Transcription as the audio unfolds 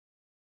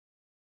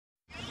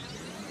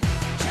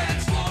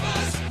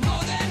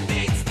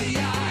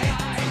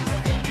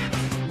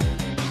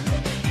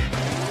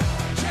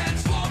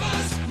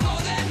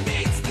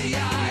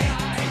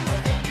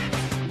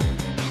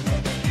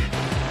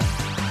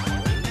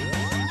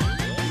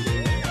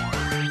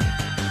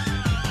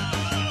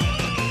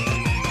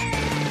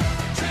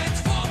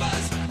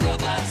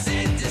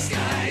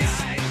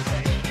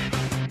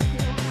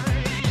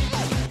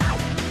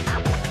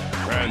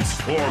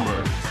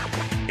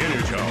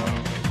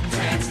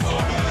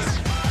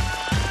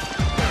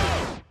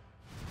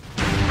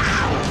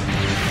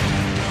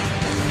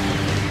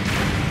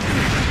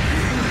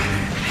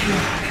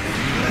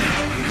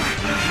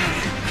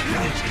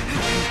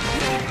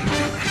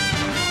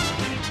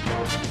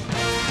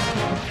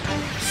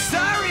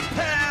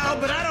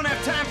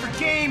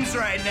friends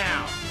right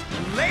now.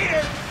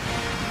 Later!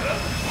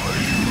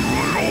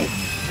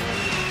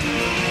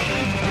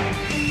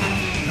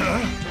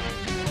 Huh?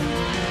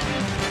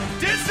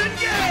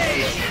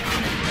 Disengage!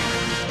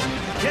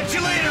 Catch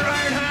you later,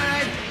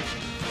 Ironhide!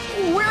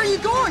 Where are you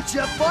going,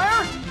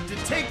 Jetfire? To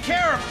take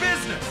care of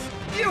business.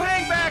 You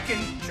hang back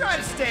and try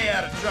to stay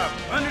out of trouble.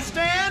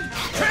 Understand?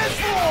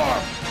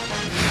 Transform!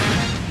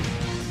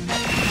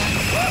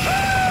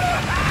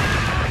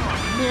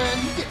 Man,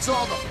 he gets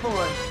all the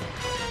fun.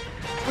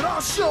 But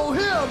I'll show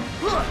him!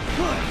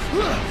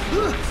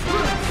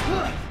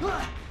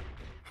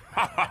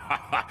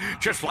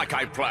 Just like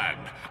I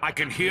planned. I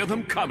can hear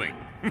them coming.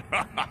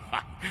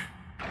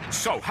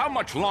 So, how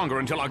much longer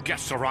until our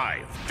guests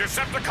arrive?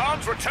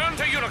 Decepticons, return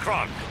to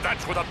Unicron!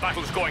 That's where the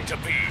battle's going to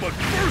be! But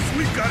first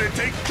we gotta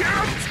take care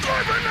of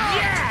Scorponok!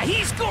 Yeah,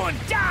 he's going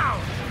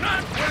down!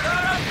 Not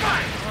without a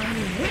fight! I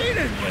hate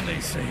it when they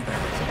say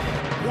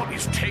that. What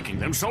is taking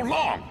them so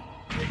long?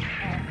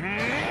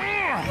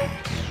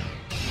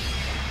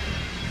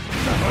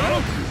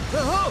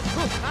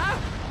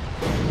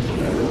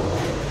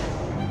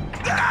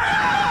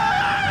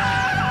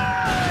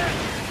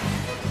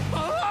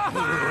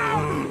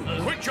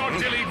 Quit your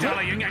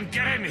dilly-dallying and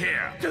get in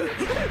here!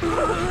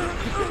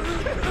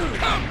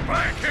 Come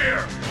back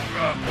here!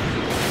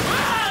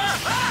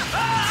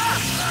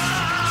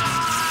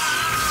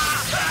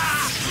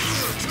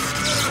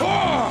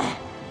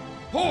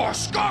 Poor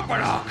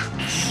Scorponok!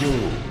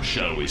 So,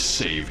 shall we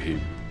save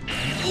him?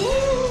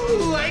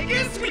 Ooh, I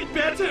guess we'd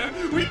better.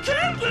 We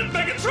can't let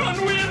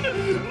Megatron win.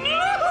 No!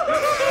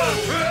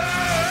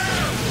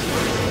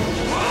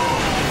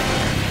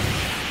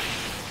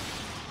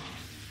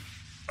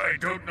 I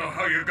don't know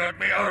how you got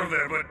me out of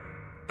there, but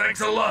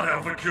thanks a lot,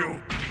 Alpha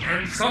Q.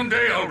 And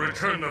someday I'll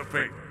return the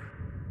favor.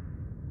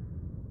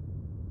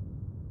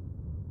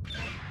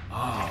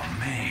 Oh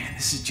man,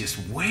 this is just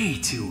way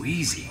too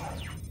easy.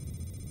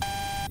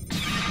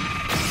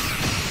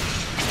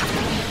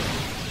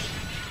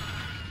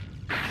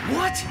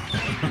 What?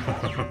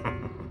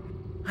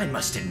 I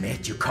must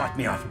admit you caught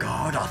me off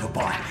guard,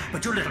 Autobot,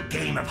 but your little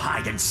game of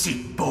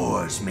hide-and-seek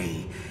bores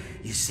me.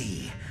 You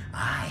see,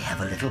 I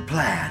have a little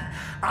plan.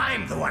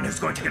 I'm the one who's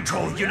going to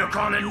control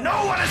Unicron, and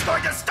no one is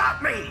going to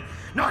stop me!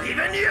 Not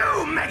even you,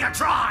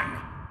 Megatron!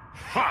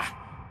 Ha!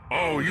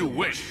 Oh, you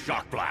wish,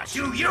 Shock Blast!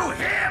 Do you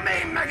hear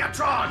me,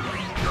 Megatron?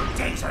 Your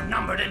days are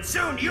numbered, and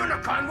soon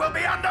Unicron will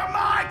be under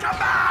my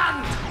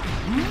command!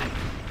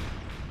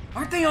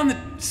 Aren't they on the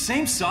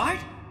same side?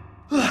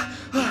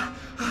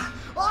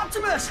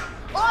 Optimus!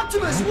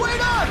 Optimus, wait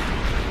up!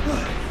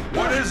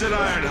 What is it,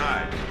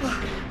 Ironhide?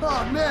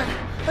 Oh man,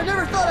 I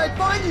never thought I'd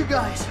find you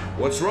guys.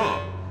 What's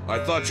wrong?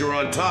 I thought you were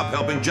on top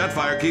helping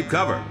Jetfire keep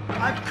cover.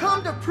 I've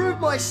come to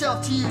prove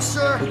myself to you,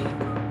 sir.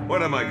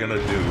 What am I gonna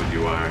do with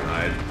you,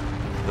 Ironhide?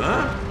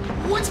 Huh?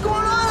 What's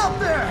going on up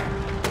there?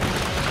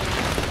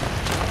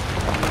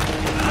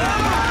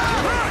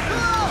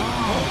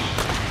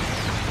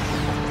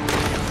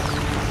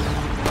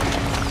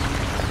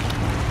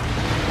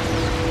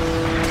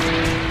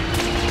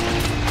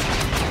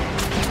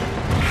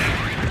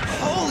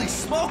 Holy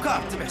smoke,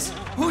 Optimus!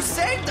 Who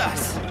saved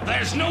us?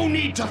 There's no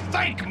need to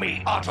thank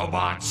me,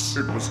 Autobots!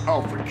 It was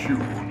Alpha Q.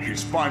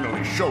 He's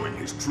finally showing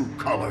his true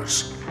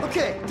colors.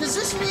 Okay, does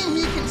this mean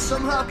he can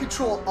somehow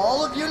control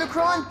all of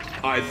Unicron?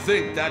 I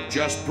think that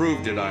just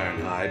proved it,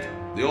 Ironhide.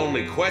 The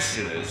only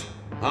question is,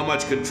 how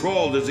much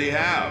control does he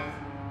have?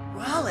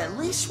 Well, at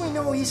least we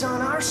know he's on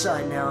our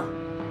side now.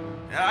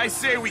 I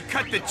say we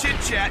cut the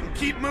chit-chat and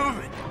keep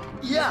moving.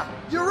 Yeah,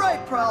 you're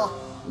right, Prowl.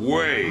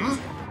 Wait.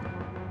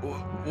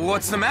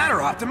 What's the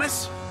matter,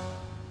 Optimus?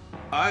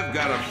 I've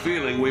got a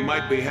feeling we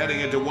might be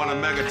heading into one of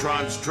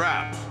Megatron's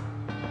traps.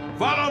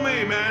 Follow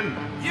me, men!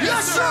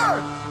 Yes,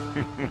 sir!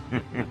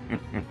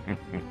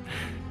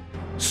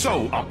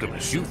 So,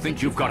 Optimus, you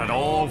think you've got it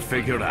all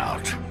figured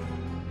out?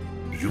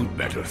 You'd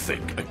better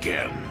think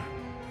again.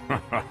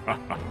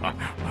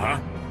 Huh?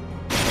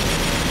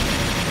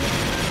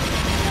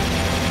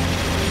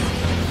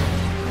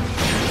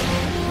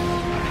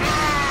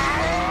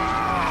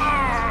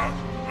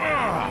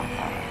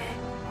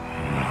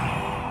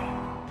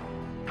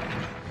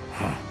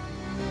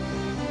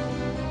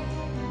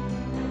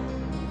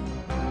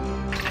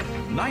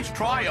 Nice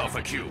try,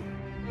 Alpha Q.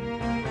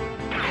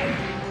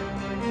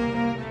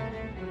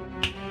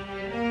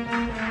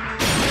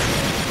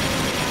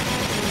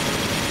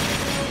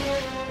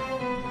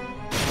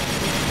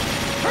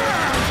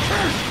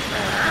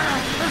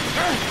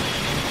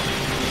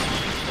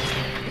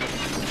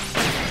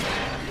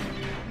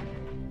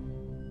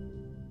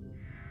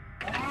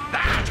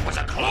 That was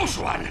a close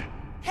one!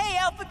 Hey,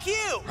 Alpha Q!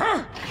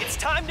 Huh? It's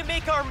time to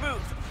make our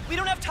move. We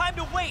don't have time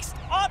to waste.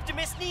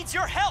 Optimus needs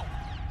your help.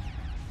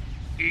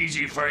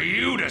 Easy for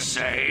you to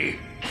say.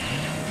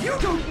 You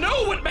don't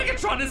know what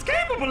Megatron is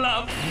capable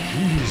of.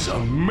 He's a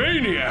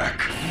maniac.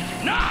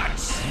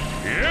 Nuts!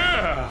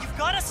 Yeah! You've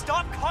got to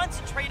stop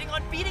concentrating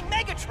on beating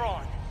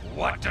Megatron.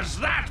 What does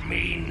that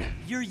mean?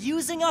 You're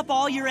using up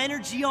all your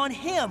energy on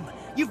him.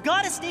 you've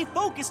got to stay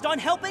focused on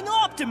helping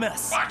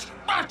Optimus!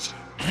 What?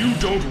 You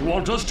don't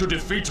want us to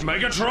defeat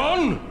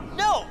Megatron?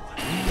 No!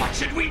 What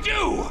should we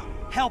do?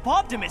 Help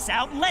Optimus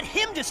out and let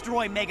him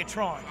destroy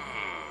Megatron!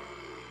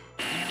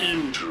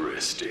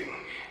 Interesting.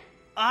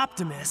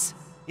 Optimus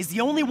is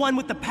the only one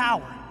with the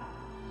power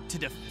to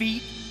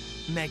defeat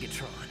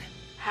Megatron.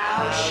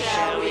 How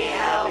shall we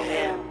help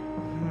him?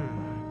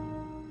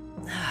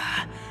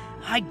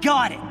 I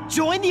got it!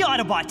 Join the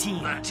Autobot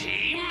team! A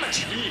team?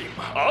 Team?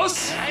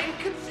 Us? I'm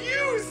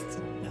confused!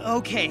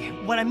 Okay,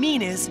 what I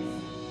mean is...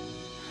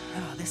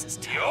 Oh, this is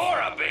tough.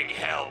 You're a big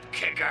help,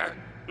 Kicker.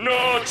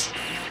 Not!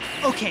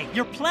 Okay,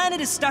 your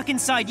planet is stuck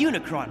inside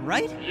Unicron,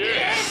 right?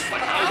 Yes,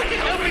 but how can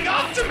helping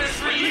Optimus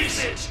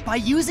release it? By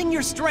using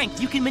your strength,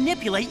 you can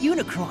manipulate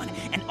Unicron,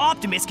 and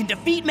Optimus can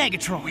defeat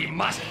Megatron. We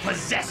must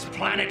possess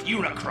planet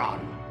Unicron.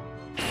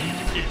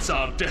 It's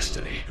our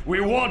destiny.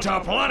 We want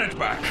our planet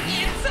back.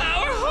 It's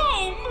our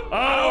home!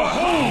 Our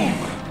home!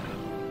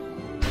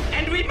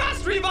 And we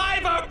must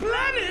revive our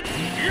planet!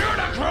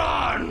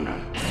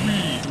 Unicron!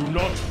 We do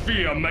not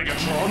fear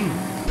Megatron.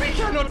 We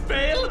cannot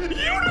fail!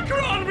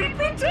 Unicron will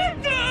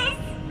protect us!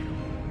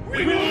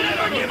 We will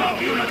never give up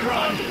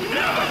Unicron!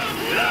 Never!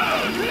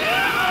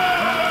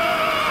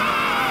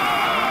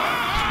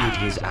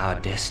 It is our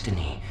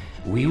destiny.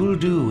 We will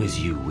do as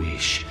you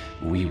wish.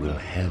 We will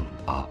help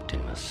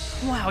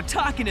Optimus. Wow,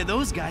 talking to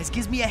those guys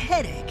gives me a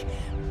headache.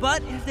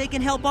 But if they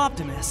can help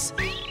Optimus...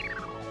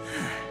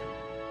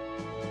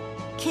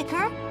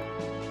 Kicker?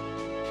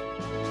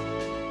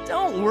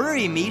 Don't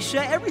worry,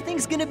 Misha.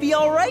 Everything's gonna be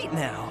all right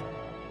now.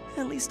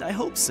 At least I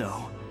hope so.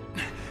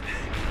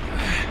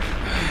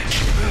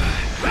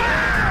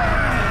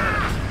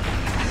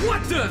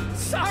 What the?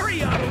 Sorry,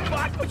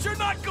 Autobot, but you're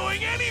not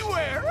going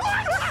anywhere!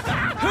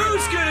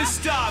 Who's gonna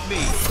stop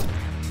me?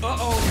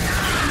 Uh-oh.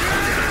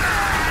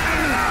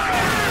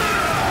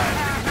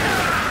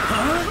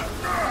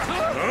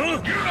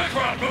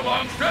 Unicron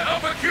belongs to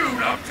Alpha Q.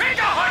 Now take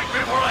a hike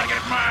before I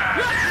get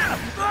mad!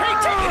 Hey,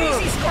 take it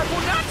easy, Scorpo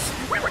Nuts!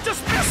 We were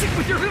just messing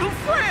with your little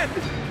friend!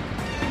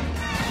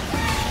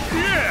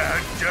 Yeah,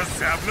 just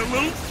having a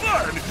little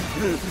fun.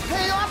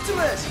 Hey,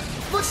 Optimus!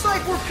 Looks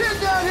like we're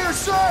pinned down here,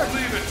 sir!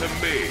 Leave it to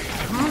me.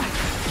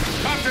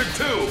 Copter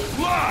 2,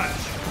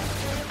 launch!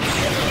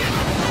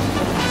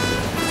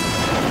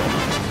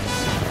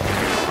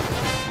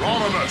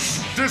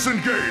 Rodimus,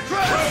 disengage!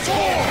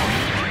 Transform!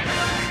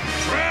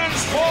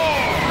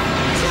 Transform!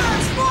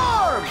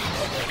 Transform!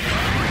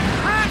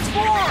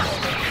 Transform!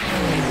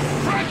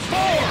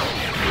 Transform!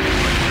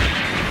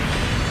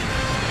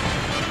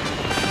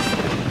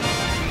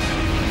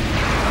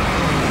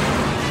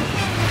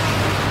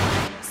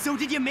 So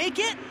did you make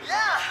it?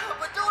 Yeah,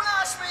 but don't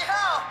ask me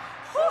how!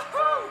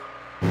 Woo-hoo!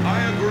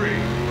 I agree,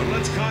 but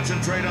let's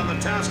concentrate on the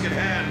task at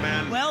hand,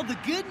 man. Well, the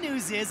good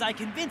news is I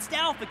convinced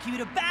Alpha Q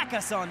to back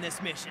us on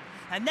this mission,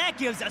 and that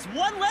gives us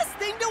one less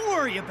thing to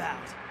worry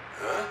about.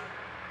 Huh?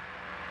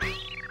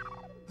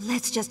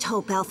 Let's just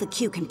hope Alpha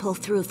Q can pull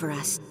through for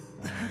us.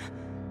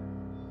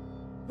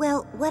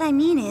 Well, what I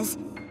mean is,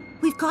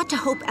 we've got to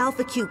hope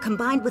Alpha Q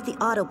combined with the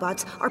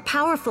Autobots are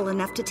powerful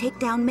enough to take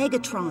down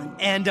Megatron.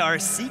 And our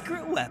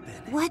secret weapon.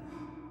 What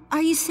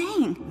are you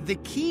saying? The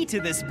key to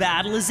this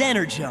battle is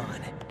Energon.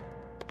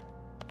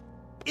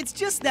 It's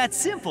just that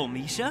simple,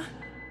 Misha.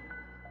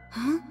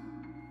 Huh?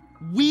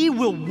 We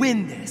will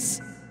win this.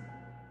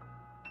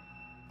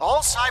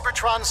 All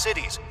Cybertron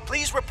cities,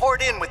 please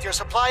report in with your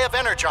supply of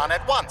Energon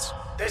at once.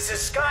 This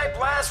is Sky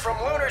Blast from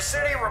Lunar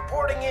City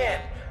reporting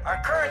in.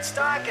 Our current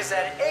stock is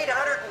at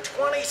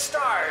 820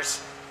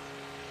 stars.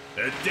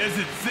 At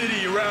Desert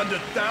City, around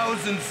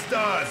 1,000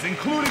 stars,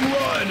 including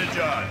raw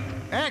Energon.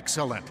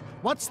 Excellent.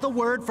 What's the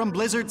word from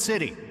Blizzard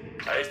City?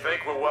 I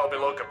think we're well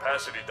below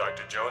capacity,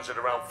 Dr. Jones, at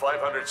around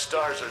 500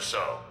 stars or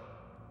so.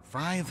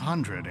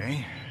 500,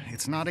 eh?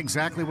 It's not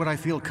exactly what I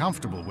feel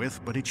comfortable with,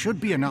 but it should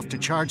be enough to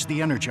charge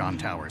the Energon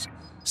towers.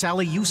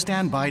 Sally, you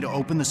stand by to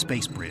open the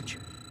space bridge.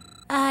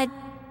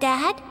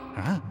 Dad?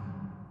 Huh?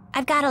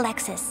 I've got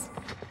Alexis.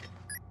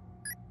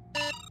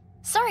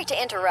 Sorry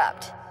to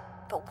interrupt,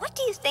 but what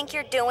do you think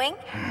you're doing?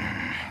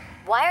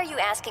 Why are you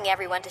asking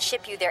everyone to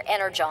ship you their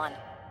Energon?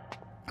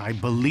 I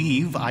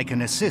believe I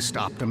can assist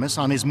Optimus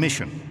on his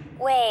mission.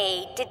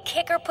 Wait, did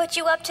Kicker put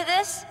you up to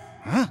this?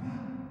 Huh?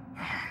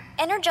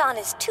 Energon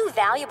is too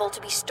valuable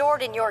to be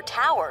stored in your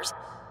towers.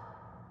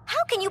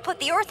 How can you put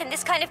the Earth in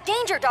this kind of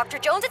danger, Dr.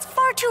 Jones? It's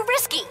far too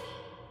risky.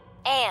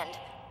 And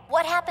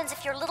what happens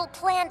if your little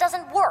plan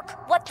doesn't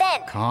work? What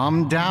then?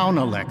 Calm down,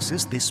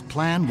 Alexis. This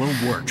plan will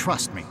work,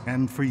 trust me.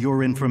 And for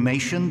your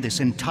information, this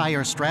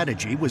entire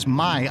strategy was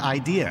my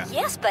idea.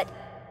 Yes, but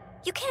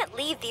you can't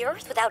leave the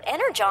Earth without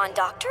Energon,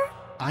 Doctor.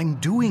 I'm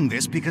doing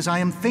this because I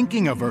am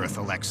thinking of Earth,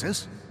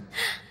 Alexis.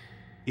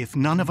 If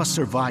none of us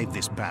survive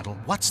this battle,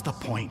 what's the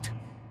point?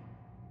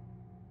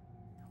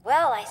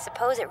 Well, I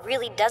suppose it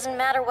really doesn't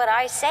matter what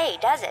I say,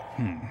 does it?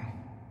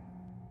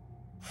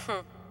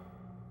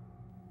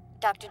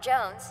 Dr.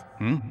 Jones?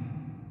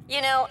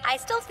 You know, I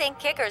still think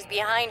Kicker's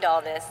behind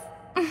all this.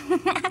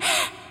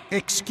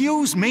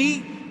 Excuse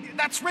me?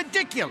 That's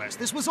ridiculous.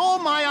 This was all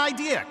my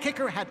idea.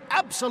 Kicker had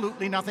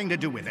absolutely nothing to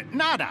do with it.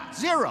 Nada.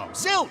 Zero.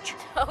 Zilch.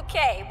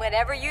 Okay,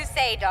 whatever you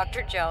say,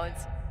 Dr. Jones.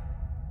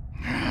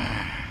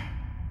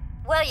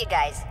 Well, you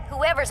guys,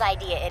 whoever's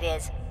idea it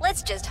is,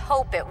 let's just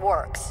hope it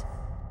works.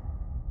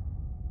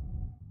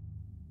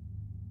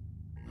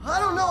 I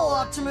don't know,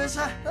 Optimus.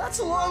 That's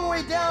a long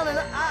way down, and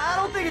I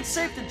don't think it's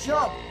safe to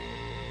jump.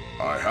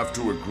 I have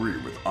to agree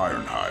with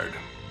Ironhide.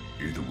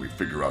 Either we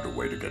figure out a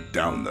way to get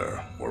down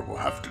there, or we'll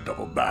have to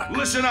double back.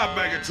 Listen up,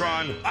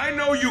 Megatron. I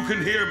know you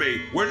can hear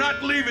me. We're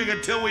not leaving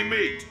until we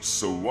meet.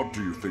 So what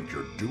do you think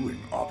you're doing,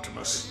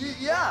 Optimus?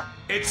 Yeah.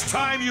 It's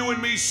time you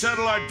and me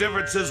settle our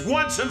differences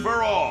once and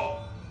for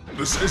all.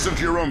 This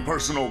isn't your own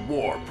personal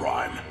war,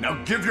 Prime.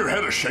 Now give your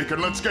head a shake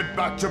and let's get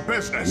back to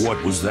business.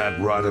 What was that,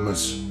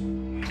 Rodimus?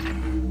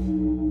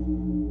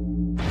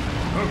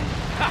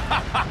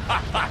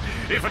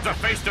 If it's a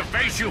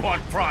face-to-face you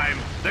want, Prime,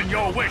 then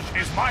your wish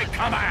is my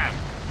command!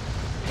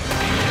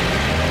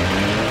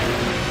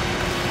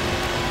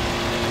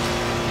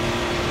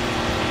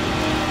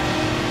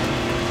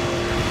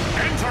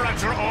 Enter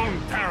at your own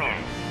peril!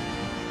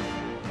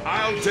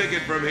 I'll take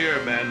it from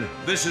here, men.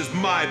 This is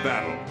my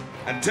battle.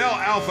 And tell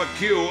Alpha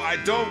Q I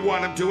don't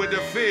want him to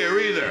interfere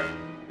either.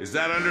 Is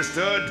that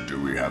understood? Do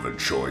we have a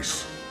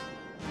choice?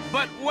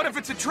 But what if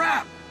it's a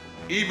trap?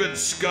 Even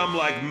scum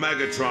like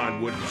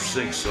Megatron wouldn't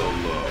sink so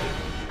low.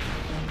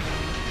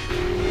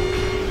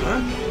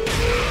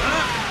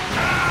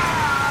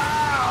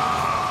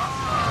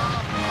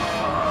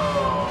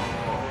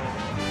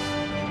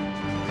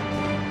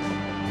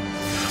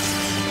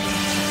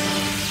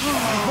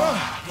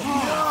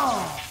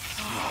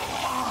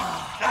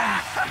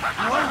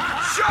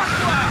 Shock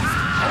blast!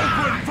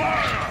 Open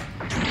fire!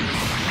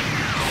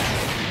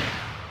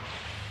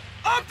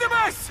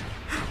 Optimus!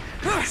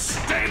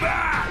 Stay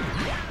back!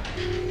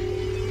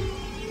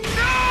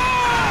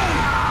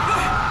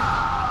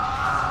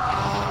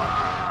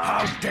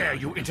 How dare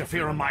you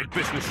interfere in my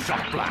business,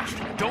 Shock Blast?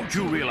 Don't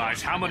you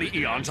realize how many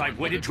eons I've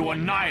waited to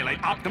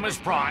annihilate Optimus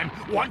Prime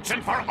once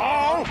and for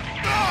all?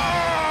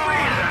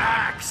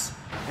 Relax!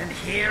 And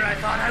here I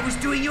thought I was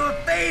doing you a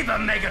favor,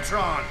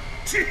 Megatron!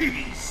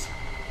 Jeez!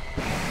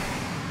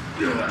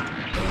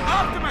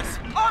 Optimus!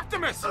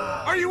 Optimus!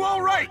 Are you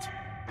all right?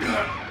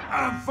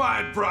 I'm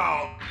fine,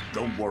 Prowl.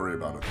 Don't worry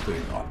about a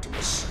thing,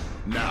 Optimus.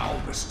 Now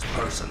this is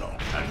personal,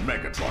 and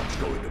Megatron's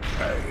going to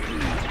pay.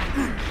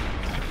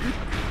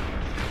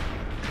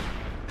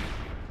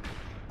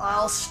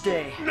 I'll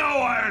stay. No,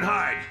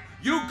 Ironhide!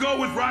 You go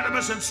with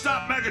Rodimus and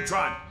stop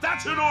Megatron!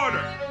 That's an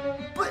order!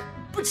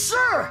 But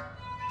sir!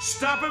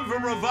 Stop him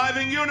from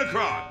reviving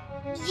Unicron!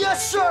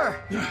 Yes, sir!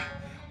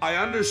 I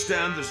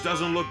understand this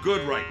doesn't look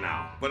good right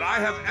now, but I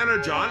have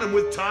Energon, and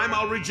with time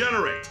I'll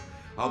regenerate.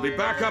 I'll be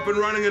back up and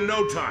running in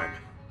no time.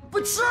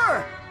 But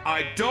sir!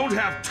 I don't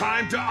have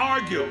time to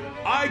argue.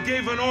 I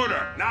gave an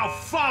order. Now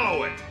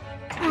follow it.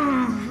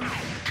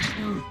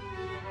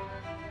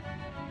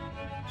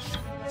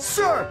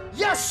 Sir!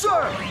 Yes,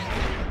 sir!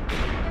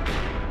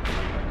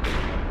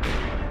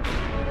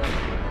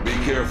 Be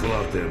careful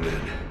out there,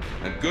 men.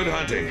 And good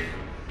hunting.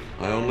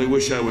 I only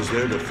wish I was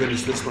there to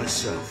finish this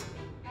myself.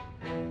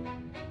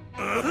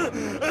 Hey,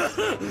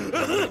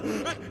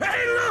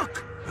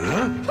 look!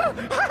 Huh?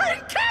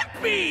 It can't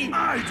be!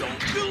 I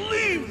don't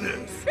believe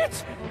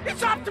this!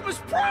 It's Optimus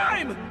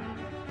Prime!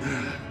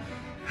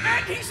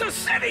 And he's a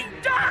sitting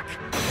duck!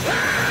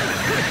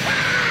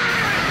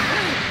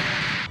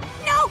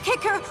 No,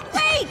 Kicker!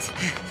 Wait!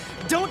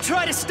 Don't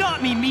try to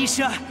stop me,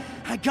 Misha!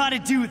 I gotta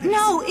do this!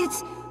 No,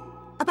 it's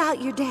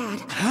about your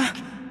dad. Huh?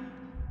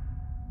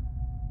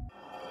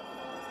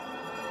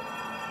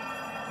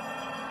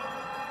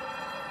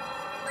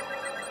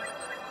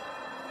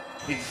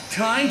 It's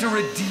time to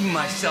redeem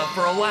myself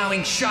for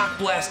allowing Shock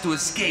Blast to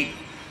escape.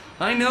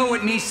 I know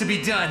what needs to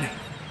be done.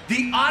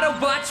 The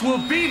Autobots will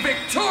be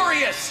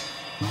victorious!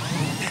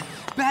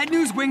 Bad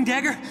news,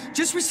 Wingdagger.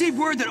 Just received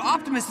word that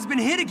Optimus has been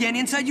hit again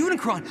inside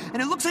Unicron,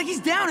 and it looks like he's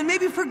down, and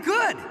maybe for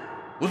good.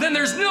 Well, then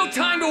there's no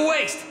time to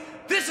waste.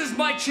 This is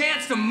my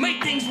chance to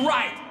make things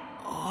right.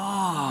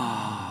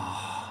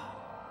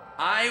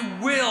 I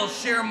will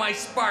share my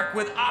spark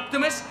with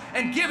Optimus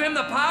and give him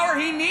the power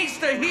he needs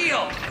to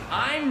heal.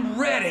 I'm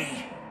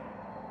ready.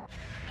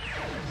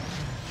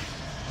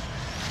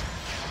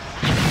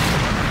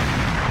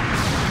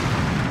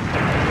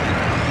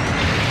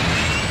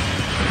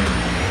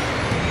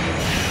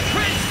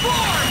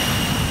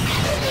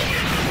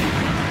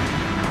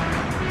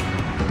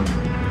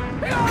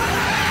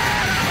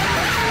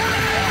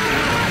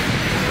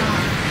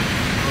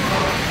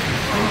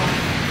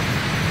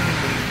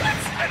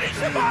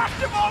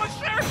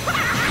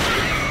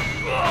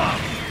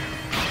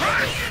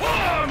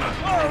 Transform!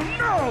 Oh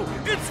no!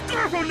 It's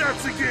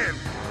Nuts again!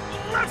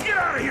 Let's get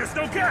out of here,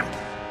 Snowcat!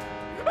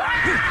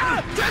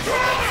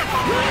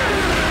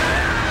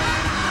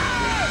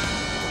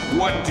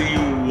 What do you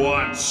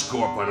want,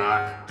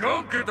 Scorponok?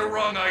 Don't get the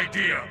wrong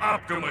idea,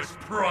 Optimus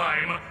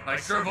Prime. I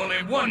serve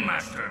only one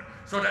master.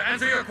 So to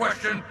answer your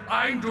question,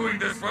 I'm doing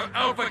this for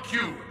Alpha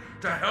Q.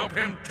 to help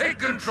him take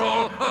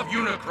control of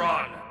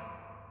Unicron.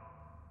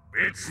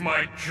 It's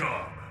my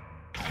job.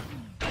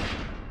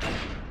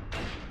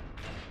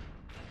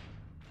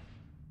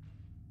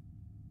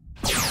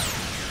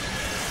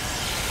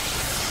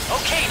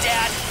 Okay,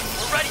 Dad.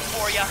 We're ready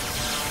for you.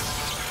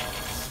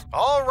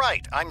 All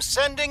right, I'm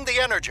sending the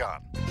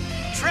Energon.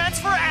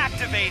 Transfer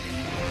activated.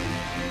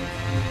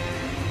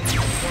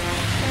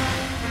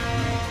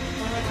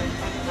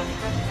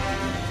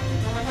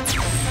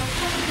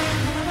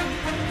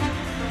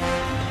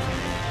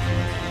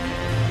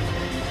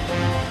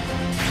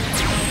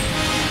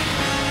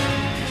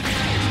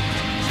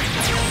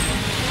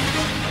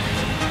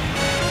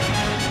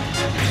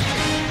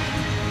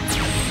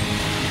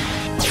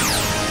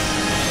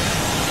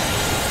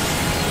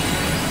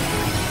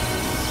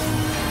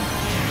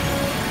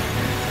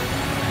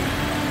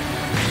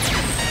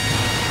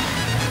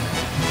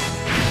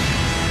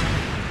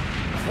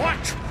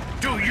 What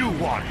do you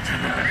want?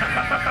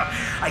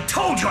 I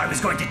told you I was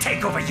going to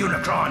take over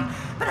Unicron,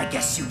 but I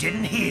guess you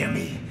didn't hear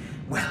me.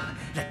 Well,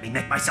 let me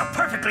make myself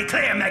perfectly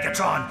clear,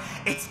 Megatron.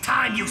 It's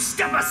time you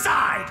step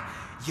aside.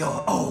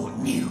 You're old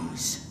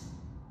news.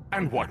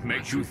 And what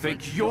makes you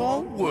think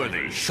you're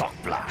worthy, Shock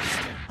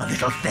Blast? A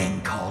little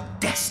thing called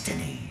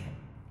destiny.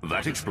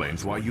 That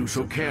explains why you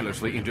so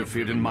carelessly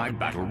interfered in my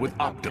battle with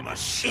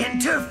Optimus.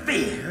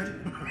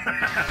 Interfered?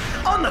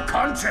 On the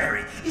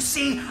contrary, you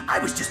see, I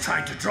was just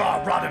trying to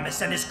draw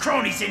Rodimus and his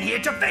cronies in here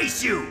to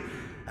face you.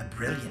 A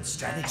brilliant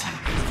strategy,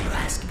 if you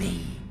ask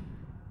me.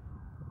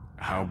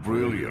 How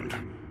brilliant.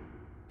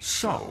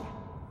 So,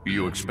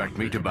 you expect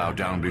me to bow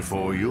down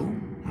before you?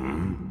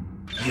 Hmm?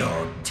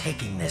 You're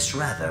taking this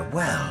rather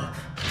well.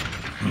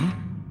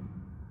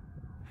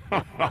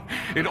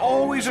 It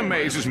always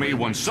amazes me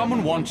when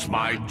someone wants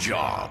my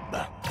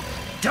job.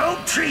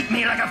 Don't treat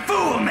me like a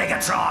fool,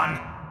 Megatron!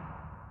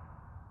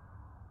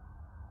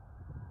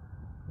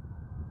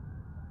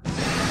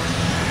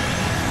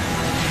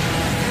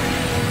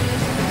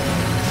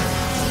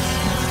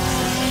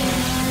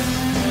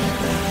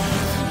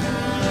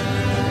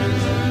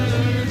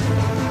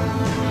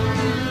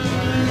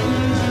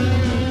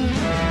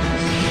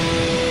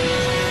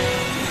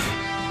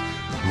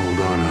 Hold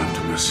on,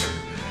 Optimus.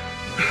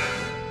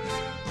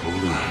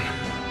 Hold on.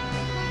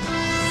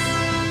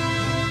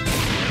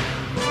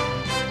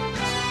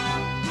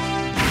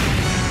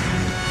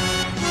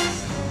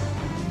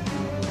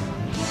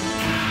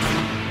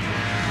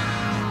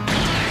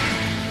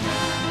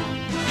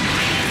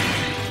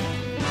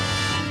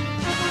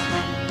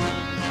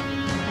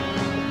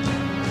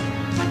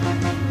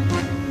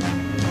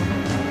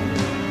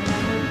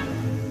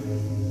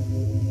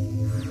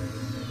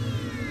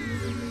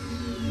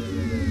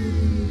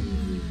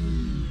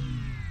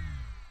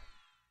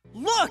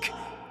 Look!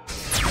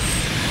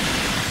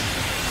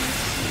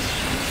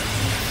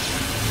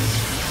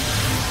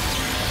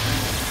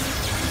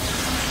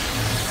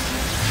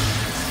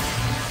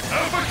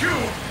 Alpha Q,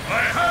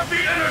 I have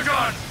the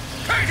Energon!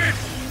 Take it!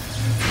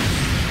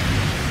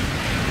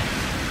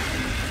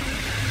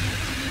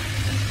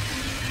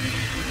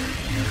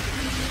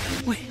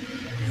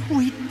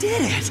 We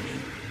did it!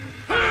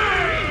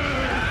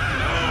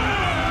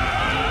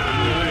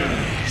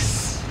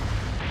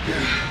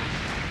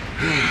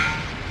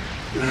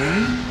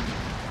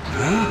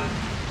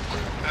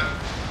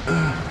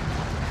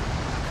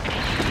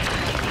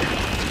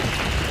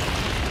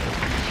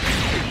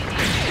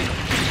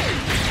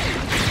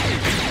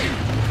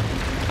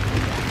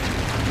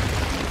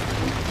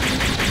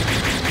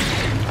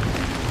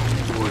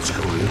 What's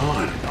going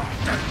on?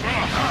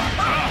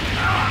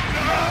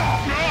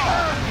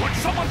 Would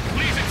someone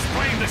please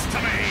explain this to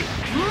me?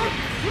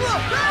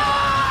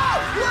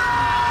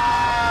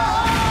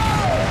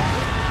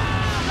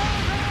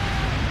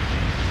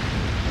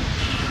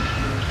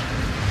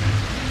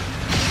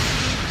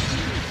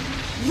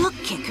 Look,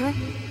 Kicker.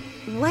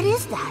 What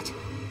is that?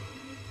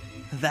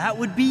 That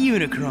would be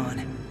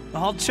Unicron,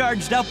 all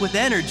charged up with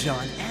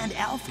Energon and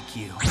Alpha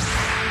Q.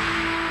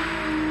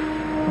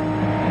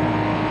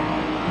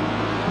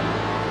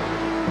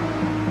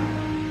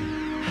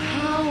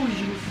 How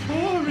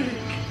euphoric!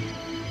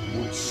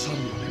 Would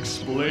someone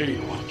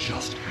explain what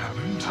just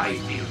happened? I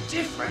feel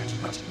different,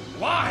 but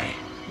why?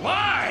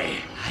 Why?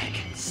 I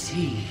can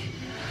see.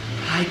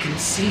 I can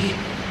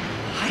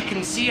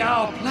see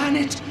our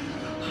planet.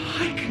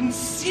 I can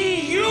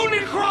see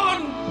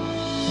Unicron!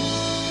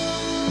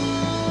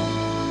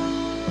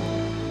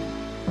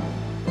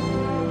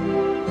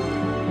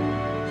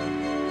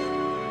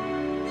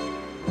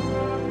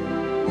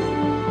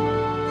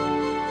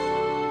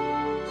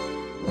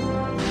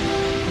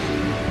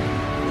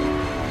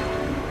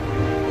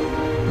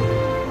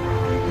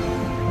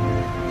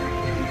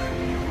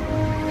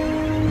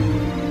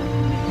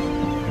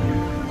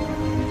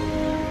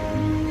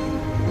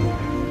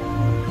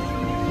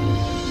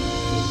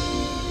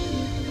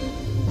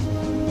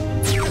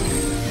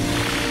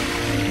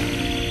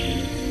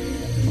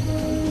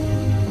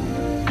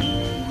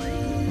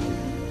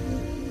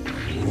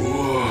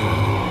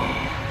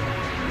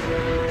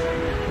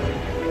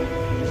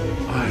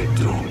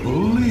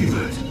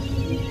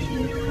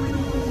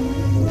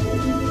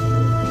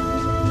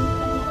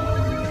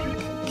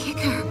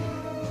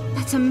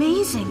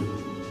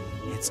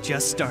 It's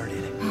just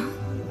started.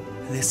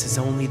 This is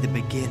only the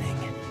beginning.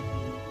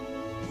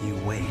 You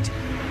wait.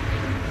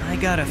 I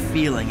got a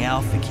feeling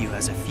Alpha Q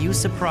has a few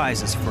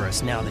surprises for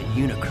us now that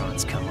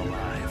Unicron's come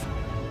alive.